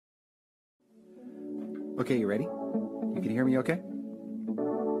Okay, you ready? You can hear me okay?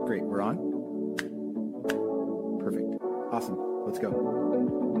 Great, we're on? Perfect. Awesome. Let's go.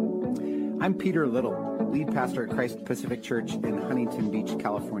 I'm Peter Little, lead pastor at Christ Pacific Church in Huntington Beach,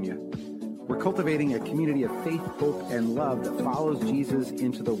 California. We're cultivating a community of faith, hope, and love that follows Jesus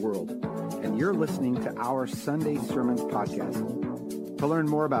into the world. And you're listening to our Sunday Sermons podcast. To learn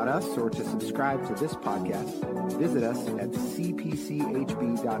more about us or to subscribe to this podcast, visit us at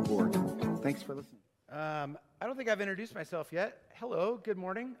cpchb.org. Thanks for listening. I don't think I've introduced myself yet. Hello, good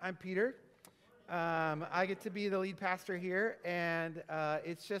morning. I'm Peter. I get to be the lead pastor here, and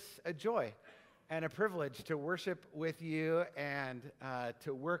it's just a joy and a privilege to worship with you and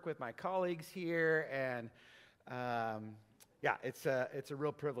to work with my colleagues here. And it's a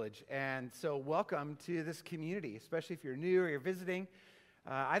real privilege. And so welcome to this community, especially if you're new or you're visiting.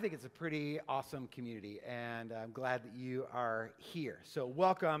 I think it's a pretty awesome community, and I'm glad that you are here. So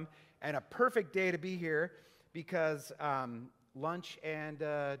welcome, and a perfect day to be here because lunch and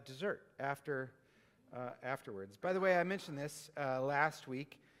dessert afterwards. By the way, I mentioned this last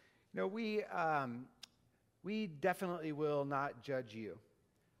week. You know, we definitely will not judge you,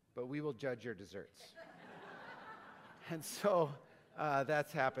 but we will judge your desserts. And so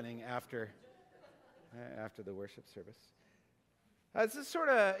that's happening after the worship service. This is sort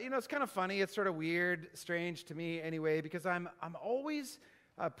of, it's kind of funny. It's sort of weird, strange to me anyway, because I'm always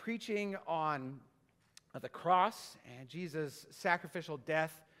preaching on the cross and Jesus' sacrificial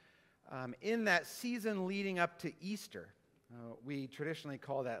death in that season leading up to Easter. We traditionally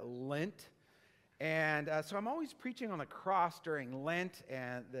call that Lent. And so I'm always preaching on the cross during Lent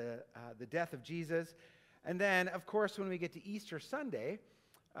and the death of Jesus. And then, of course, when we get to Easter Sunday,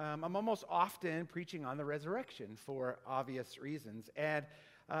 I'm almost often preaching on the resurrection for obvious reasons. And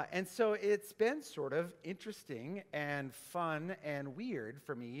so it's been sort of interesting and fun and weird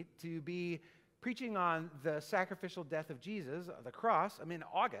for me to be preaching on the sacrificial death of Jesus, the cross. I'm in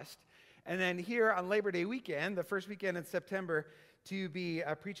August. And then here on Labor Day weekend, the first weekend in September, to be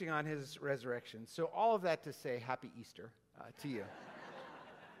preaching on his resurrection. So all of that to say Happy Easter to you.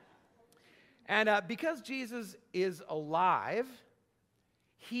 And because Jesus is alive,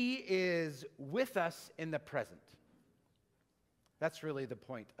 he is with us in the present. That's really the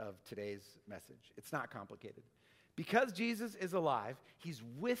point of today's message. It's not complicated. Because Jesus is alive, he's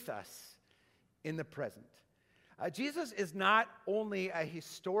with us in the present. Jesus is not only a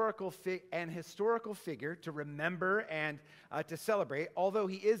historical figure to remember and to celebrate, although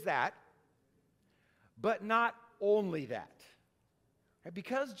he is that, but not only that.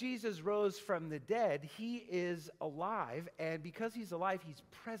 Because Jesus rose from the dead, he is alive, and because he's alive, he's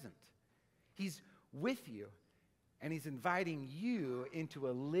present. He's with you, and he's inviting you into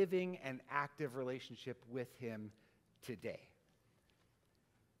a living and active relationship with him today.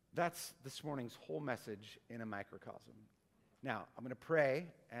 That's this morning's whole message in a microcosm. Now, I'm going to pray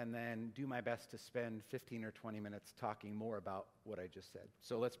and then do my best to spend 15 or 20 minutes talking more about what I just said.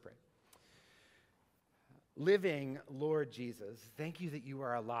 So let's pray. Living Lord Jesus, thank you that you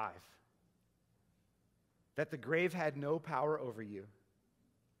are alive, that the grave had no power over you,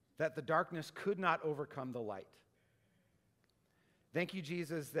 that the darkness could not overcome the light. Thank you,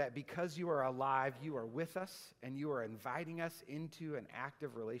 Jesus, that because you are alive, you are with us and you are inviting us into an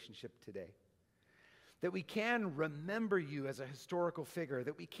active relationship today. That we can remember you as a historical figure,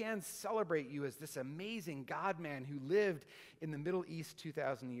 that we can celebrate you as this amazing God-man who lived in the Middle East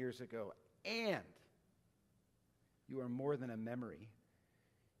 2,000 years ago. And you are more than a memory.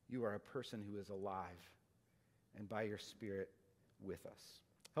 You are a person who is alive and by your Spirit with us.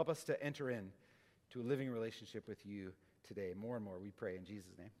 Help us to enter in to a living relationship with you today. More and more we pray in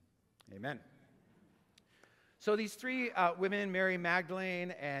Jesus' name. Amen. So these three women, Mary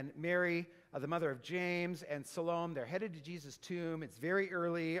Magdalene and Mary, the mother of James, and Salome, they're headed to Jesus' tomb. It's very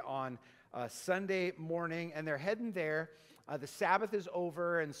early on Sunday morning, and they're heading there. The Sabbath is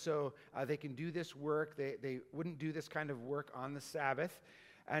over, and so they can do this work. They wouldn't do this kind of work on the Sabbath.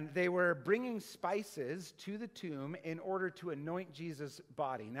 And they were bringing spices to the tomb in order to anoint Jesus'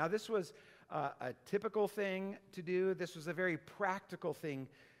 body. Now, this was a typical thing to do. This was a very practical thing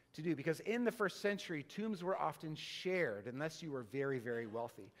to do, because in the first century, tombs were often shared unless you were very, very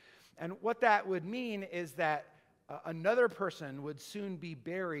wealthy. And what that would mean is that another person would soon be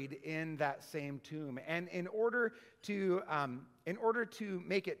buried in that same tomb. And in order to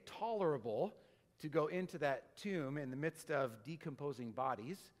make it tolerable to go into that tomb in the midst of decomposing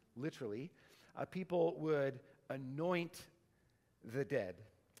bodies, literally, people would anoint the dead.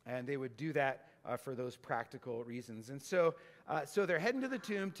 And they would do that for those practical reasons. And so they're heading to the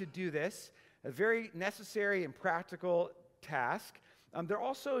tomb to do this, a very necessary and practical task. They're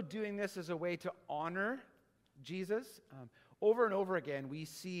also doing this as a way to honor Jesus. Over and over again, we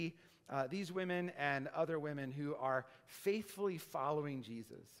see these women and other women who are faithfully following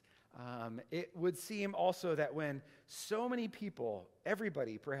Jesus. It would seem also that when so many people,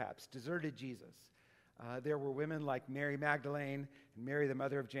 everybody perhaps, deserted Jesus, there were women like Mary Magdalene, and Mary the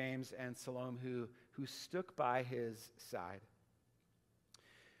mother of James, and Salome who stuck by his side.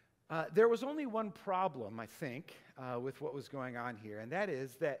 There was only one problem, I think, with what was going on here, and that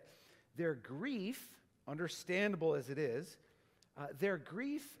is that their grief, understandable as it is, their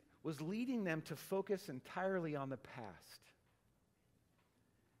grief was leading them to focus entirely on the past.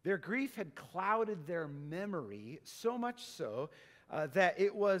 Their grief had clouded their memory so much so that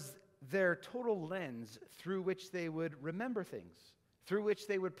it was their total lens through which they would remember things, through which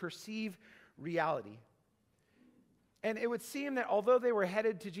they would perceive reality. And it would seem that although they were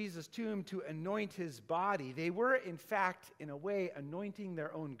headed to Jesus' tomb to anoint his body, they were, in fact, in a way, anointing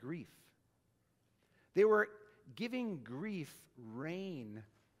their own grief. They were giving grief reign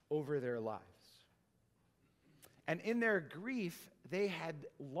over their lives. And in their grief, they had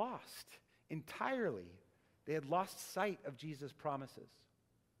lost entirely. They had lost sight of Jesus' promises.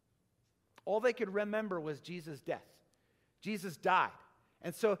 All they could remember was Jesus' death. Jesus died.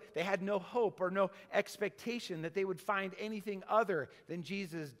 And so they had no hope or no expectation that they would find anything other than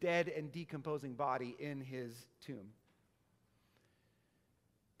Jesus' dead and decomposing body in his tomb.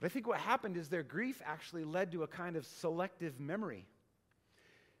 But I think what happened is their grief actually led to a kind of selective memory,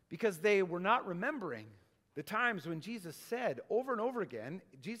 because they were not remembering the times when Jesus said over and over again.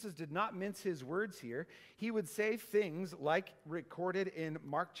 Jesus did not mince his words here. He would say things like recorded in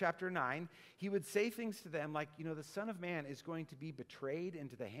Mark chapter 9. He would say things to them like, the Son of Man is going to be betrayed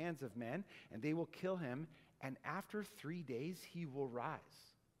into the hands of men, and they will kill him, and after 3 days he will rise.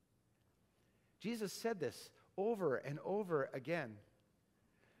 Jesus said this over and over again.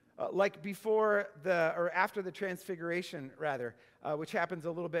 Like before or after the transfiguration, rather, which happens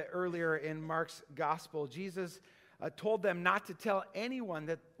a little bit earlier in Mark's gospel, Jesus told them not to tell anyone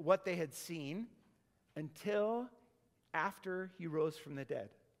that what they had seen until after he rose from the dead.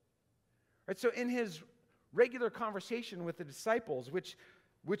 Right, so in his regular conversation with the disciples, which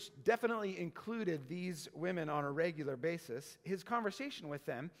definitely included these women on a regular basis, his conversation with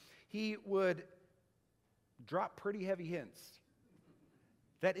them, he would drop pretty heavy hints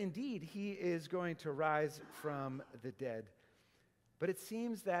that indeed he is going to rise from the dead. But it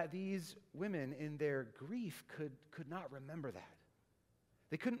seems that these women in their grief could not remember that.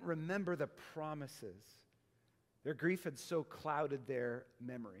 They couldn't remember the promises. Their grief had so clouded their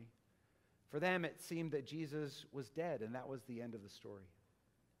memory. For them, it seemed that Jesus was dead, and that was the end of the story.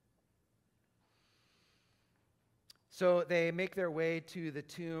 So they make their way to the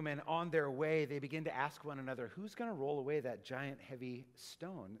tomb, and on their way, they begin to ask one another, who's going to roll away that giant heavy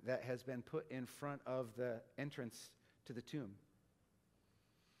stone that has been put in front of the entrance to the tomb?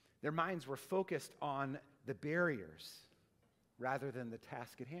 Their minds were focused on the barriers rather than the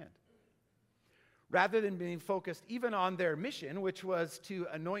task at hand. Rather than being focused even on their mission, which was to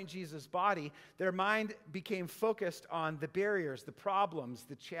anoint Jesus' body, their mind became focused on the barriers, the problems,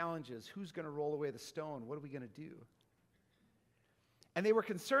 the challenges. Who's going to roll away the stone? What are we going to do? And they were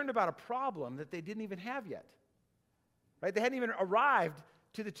concerned about a problem that they didn't even have yet. Right? They hadn't even arrived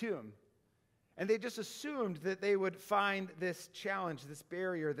to the tomb. And they just assumed that they would find this challenge, this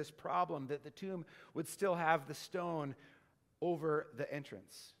barrier, this problem, that the tomb would still have the stone over the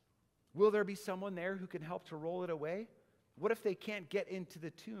entrance. Will there be someone there who can help to roll it away? What if they can't get into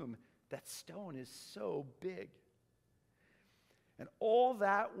the tomb? That stone is so big. And all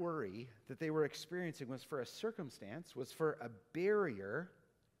that worry that they were experiencing was for a circumstance, was for a barrier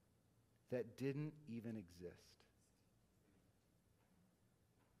that didn't even exist.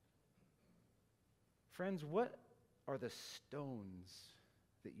 Friends, what are the stones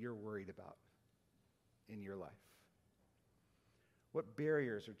that you're worried about in your life? What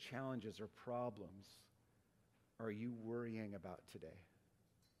barriers or challenges or problems are you worrying about today?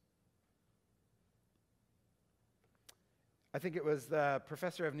 I think it was the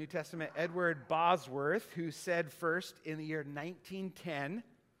professor of New Testament, Edward Bosworth, who said first in the year 1910,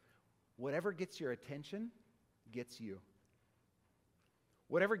 whatever gets your attention gets you.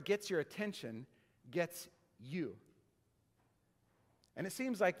 Whatever gets your attention gets you. And it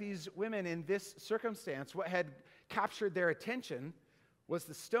seems like these women in this circumstance, what had captured their attention was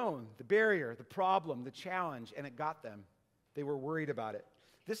the stone, the barrier, the problem, the challenge, and it got them. They were worried about it.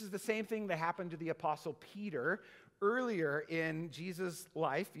 This is the same thing that happened to the Apostle Peter earlier in Jesus'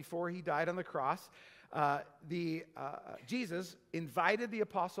 life, before he died on the cross. Jesus invited the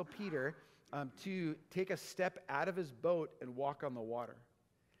Apostle Peter to take a step out of his boat and walk on the water.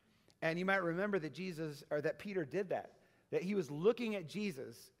 And you might remember that Peter did that he was looking at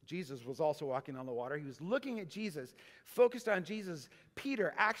Jesus. Jesus was also walking on the water. He was looking at Jesus, focused on Jesus.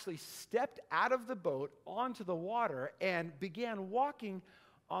 Peter actually stepped out of the boat onto the water and began walking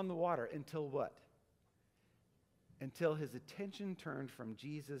on the water until what? Until his attention turned from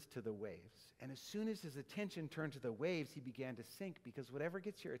Jesus to the waves. And as soon as his attention turned to the waves, he began to sink, because whatever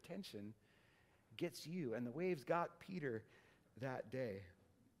gets your attention gets you. And the waves got Peter that day.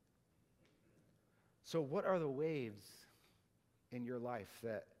 So what are the waves in your life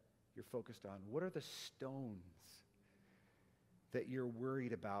that you're focused on? What are the stones that you're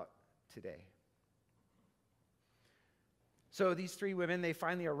worried about today? So these three women, they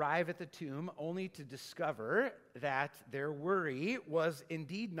finally arrive at the tomb only to discover that their worry was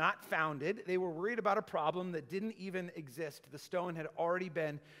indeed not founded. They were worried about a problem that didn't even exist. The stone had already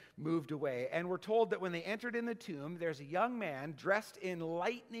been moved away. And we're told that when they entered in the tomb, there's a young man dressed in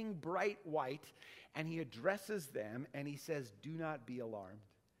lightning bright white, and he addresses them and he says, "Do not be alarmed."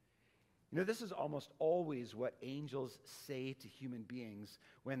 You know, this is almost always what angels say to human beings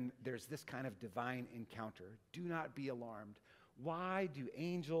when there's this kind of divine encounter. Do not be alarmed. Why do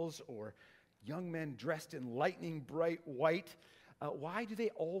angels or young men dressed in lightning bright white, why do they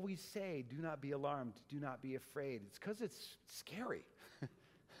always say, "Do not be alarmed, do not be afraid"? It's because it's scary.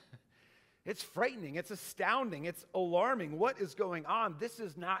 It's frightening, it's astounding, it's alarming. What is going on? This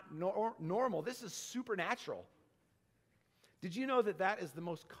is not normal. This is supernatural. Did you know that that is the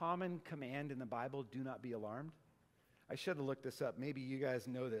most common command in the Bible? Do not be alarmed. I should have looked this up. Maybe you guys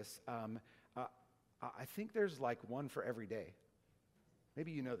know this. I think there's like one for every day.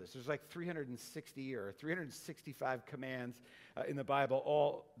 Maybe you know this. There's like 360 or 365 commands in the Bible,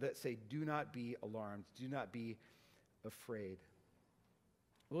 all that say, do not be alarmed, do not be afraid.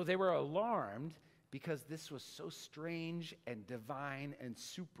 Well, they were alarmed because this was so strange and divine and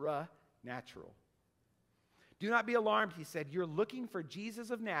supernatural. Do not be alarmed, he said. You're looking for Jesus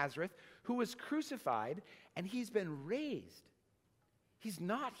of Nazareth, who was crucified, and he's been raised. He's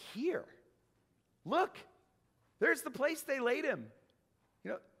not here. Look, there's the place they laid him.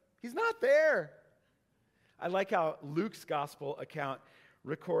 You know, he's not there. I like how Luke's gospel account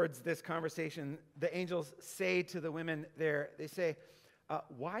records this conversation. The angels say to the women there, they say,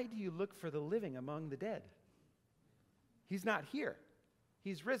 why do you look for the living among the dead? He's not here.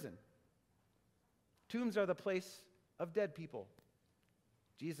 He's risen. Tombs are the place of dead people.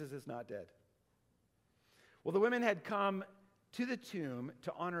 Jesus is not dead. Well, the women had come to the tomb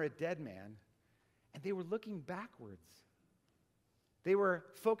to honor a dead man, and they were looking backwards. They were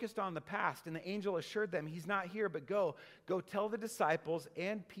focused on the past, and the angel assured them, he's not here, but go tell the disciples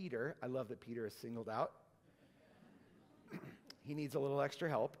and Peter. I love that Peter is singled out. He needs a little extra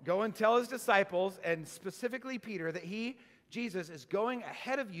help. Go and tell his disciples, and specifically Peter, that Jesus is going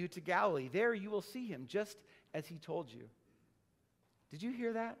ahead of you to Galilee. There you will see him, just as he told you. Did you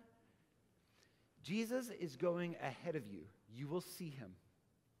hear that? Jesus is going ahead of you. You will see him.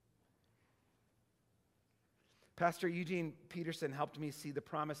 Pastor Eugene Peterson helped me see the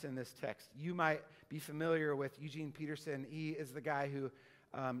promise in this text. You might be familiar with Eugene Peterson. He is the guy who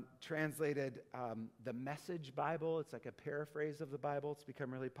translated the Message Bible. It's like a paraphrase of the Bible. It's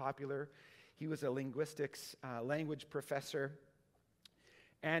become really popular. He was a linguistics language professor.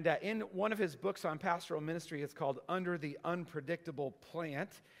 And in one of his books on pastoral ministry, it's called Under the Unpredictable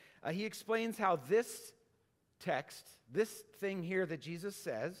Plant, he explains how this text, this thing here that Jesus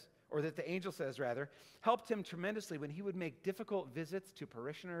says, or that the angel says rather, helped him tremendously when he would make difficult visits to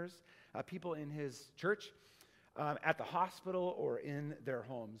parishioners, people in his church, at the hospital or in their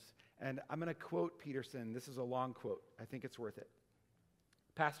homes. And I'm going to quote Peterson. This is a long quote. I think it's worth it.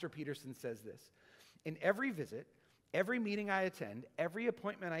 Pastor Peterson says this: in every visit, every meeting I attend, every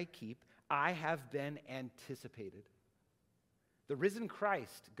appointment I keep, I have been anticipated. The risen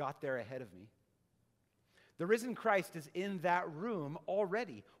Christ got there ahead of me. The risen Christ is in that room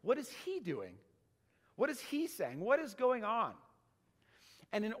already. What is he doing? What is he saying? What is going on?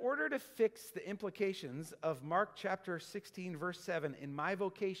 And in order to fix the implications of Mark chapter 16, verse 7, in my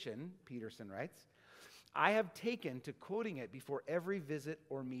vocation, Peterson writes, I have taken to quoting it before every visit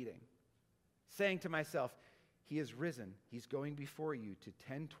or meeting, saying to myself, he is risen. He's going before you to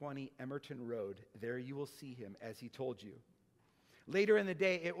 1020 Emerton Road. There you will see him as he told you. Later in the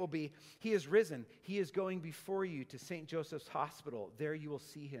day, it will be, he is risen. He is going before you to St. Joseph's Hospital. There you will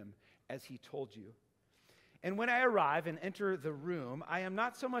see him as he told you. And when I arrive and enter the room, I am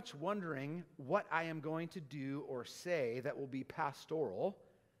not so much wondering what I am going to do or say that will be pastoral,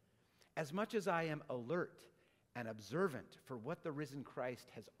 as much as I am alert and observant for what the risen Christ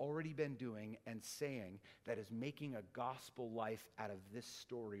has already been doing and saying that is making a gospel life out of this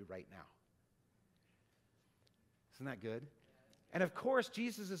story right now. Isn't that good? And of course,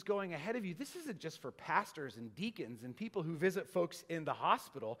 Jesus is going ahead of you. This isn't just for pastors and deacons and people who visit folks in the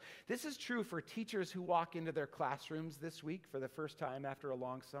hospital. This is true for teachers who walk into their classrooms this week for the first time after a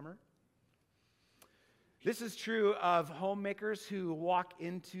long summer. This is true of homemakers who walk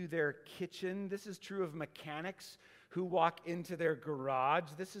into their kitchen. This is true of mechanics who walk into their garage.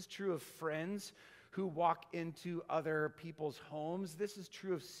 This is true of friends who walk into other people's homes. This is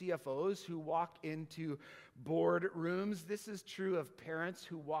true of CFOs who walk into board rooms. This is true of parents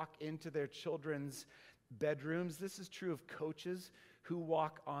who walk into their children's bedrooms. This is true of coaches who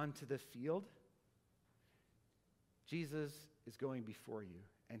walk onto the field. Jesus is going before you,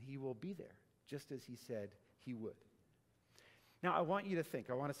 and he will be there, just as he said he would. Now, I want you to think,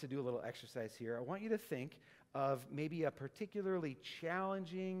 I want us to do a little exercise here. I want you to think of maybe a particularly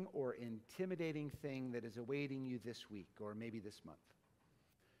challenging or intimidating thing that is awaiting you this week or maybe this month.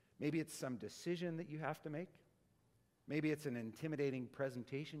 Maybe it's some decision that you have to make. Maybe it's an intimidating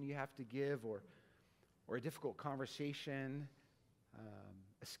presentation you have to give or a difficult conversation,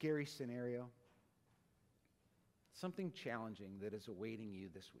 a scary scenario. Something challenging that is awaiting you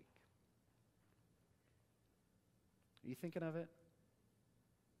this week. Are you thinking of it?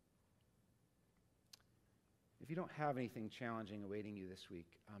 If you don't have anything challenging awaiting you this week,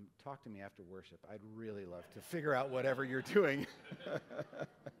 talk to me after worship. I'd really love to figure out whatever you're doing.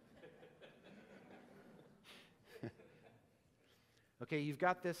 Okay, you've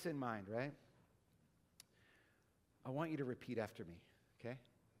got this in mind, right? I want you to repeat after me, okay?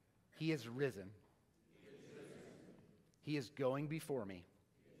 He is risen. He is going before me.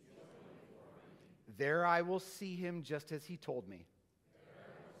 There I will see him just as he told me.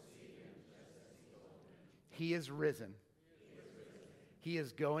 He is risen. He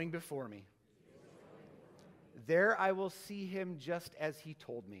is going before me. There I will see him just as he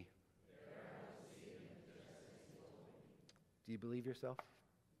told me. Do you believe yourself?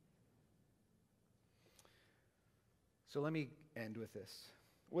 So let me end with this.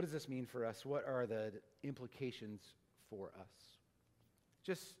 What does this mean for us? What are the implications for us?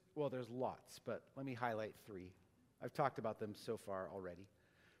 There's lots, but let me highlight 3. I've talked about them so far already.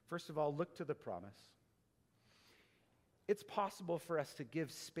 First of all, look to the promise. It's possible for us to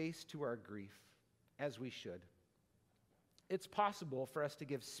give space to our grief, as we should. It's possible for us to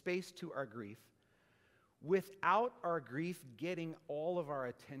give space to our grief without our grief getting all of our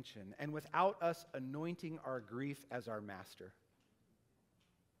attention and without us anointing our grief as our master.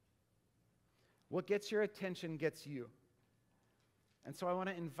 What gets your attention gets you. And so I want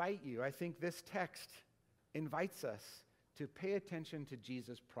to invite you. I think this text invites us to pay attention to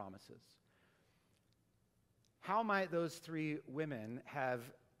Jesus' promises. How might those 3 women have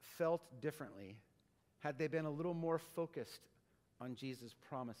felt differently had they been a little more focused on Jesus'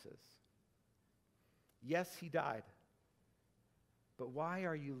 promises? Yes, he died. But why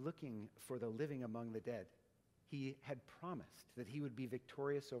are you looking for the living among the dead? He had promised that he would be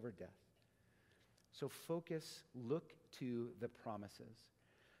victorious over death. So focus, look to the promises.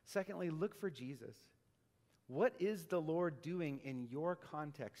 Secondly, look for Jesus. What is the Lord doing in your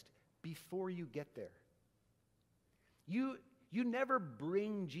context before you get there? You never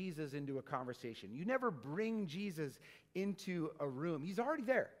bring Jesus into a conversation. You never bring Jesus into a room. He's already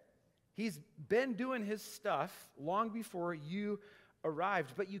there. He's been doing his stuff long before you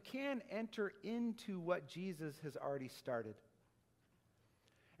arrived, but you can enter into what Jesus has already started.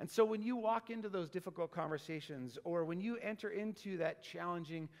 And so when you walk into those difficult conversations, or when you enter into that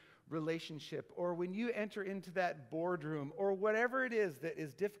challenging relationship, or when you enter into that boardroom, or whatever it is that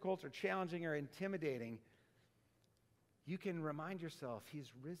is difficult or challenging or intimidating, you can remind yourself,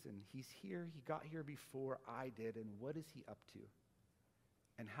 he's risen, he's here, he got here before I did, and what is he up to?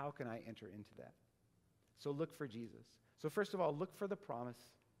 And how can I enter into that? So look for Jesus. So first of all, look for the promise.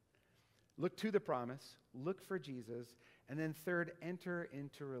 Look to the promise. Look for Jesus. And then third, enter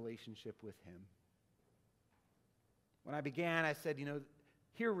into relationship with him. When I began, I said,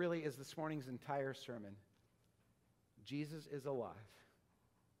 here really is this morning's entire sermon. Jesus is alive,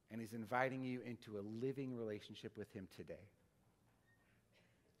 and he's inviting you into a living relationship with him today.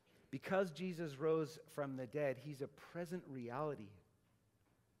 Because Jesus rose from the dead, he's a present reality.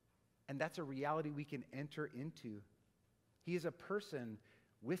 And that's a reality we can enter into. He is a person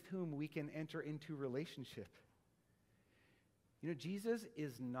with whom we can enter into relationship. Jesus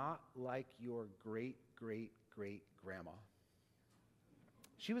is not like your great-great-great-grandma.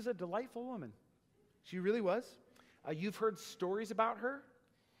 She was a delightful woman. She really was. You've heard stories about her.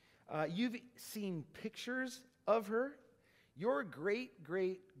 You've seen pictures of her, your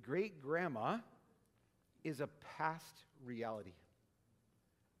great-great-great-grandma is a past reality.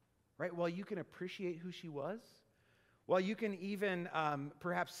 Right? While you can appreciate who she was, while you can even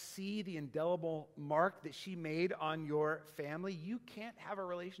perhaps see the indelible mark that she made on your family, you can't have a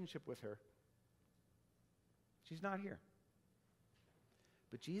relationship with her. She's not here.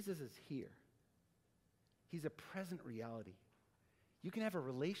 But Jesus is here. He's a present reality. You can have a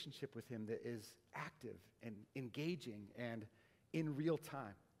relationship with him that is active and engaging and in real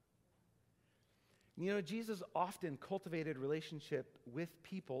time. You know, Jesus often cultivated relationship with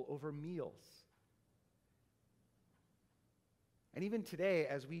people over meals. And even today,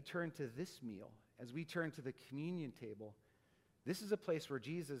 as we turn to this meal, as we turn to the communion table, this is a place where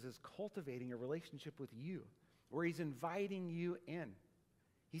Jesus is cultivating a relationship with you, where he's inviting you in.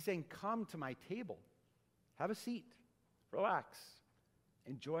 He's saying, come to my table, have a seat, relax,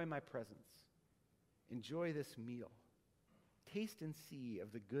 enjoy my presence, enjoy this meal, taste and see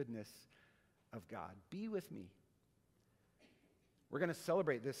of the goodness of God. Be with me. We're going to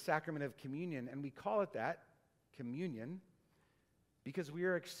celebrate this sacrament of communion, and we call it that, communion, because we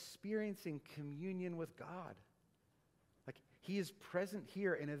are experiencing communion with God. Like, he is present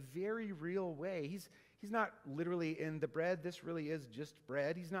here in a very real way. He's not literally in the bread. This really is just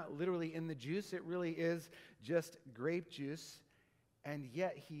bread. He's not literally in the juice. It really is just grape juice. And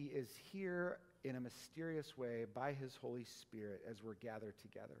yet he is here in a mysterious way by his Holy Spirit as we're gathered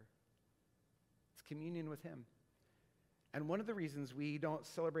together. It's communion with him. And one of the reasons we don't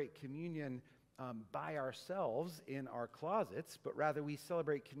celebrate communion by ourselves in our closets, but rather we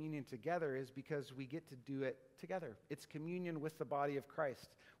celebrate communion together is because we get to do it together. It's communion with the body of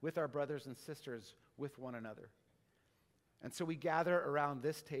Christ, with our brothers and sisters, with one another. And so we gather around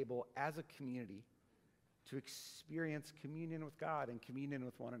this table as a community to experience communion with God and communion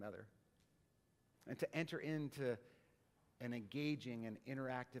with one another, and to enter into an engaging and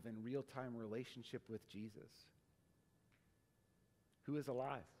interactive and real-time relationship with Jesus, who is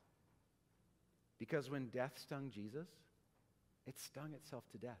alive. Because when death stung Jesus, it stung itself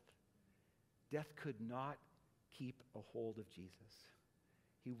to death. Death could not keep a hold of Jesus.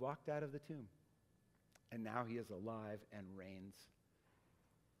 He walked out of the tomb, and now he is alive and reigns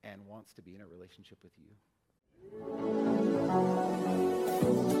and wants to be in a relationship with you.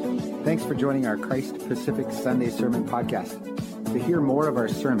 Thanks for joining our Christ Pacific Sunday Sermon Podcast. To hear more of our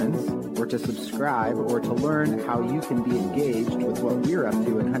sermons, or to subscribe, or to learn how you can be engaged with what we're up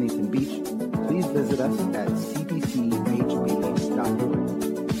to in Huntington Beach, please visit us at cpchb.org.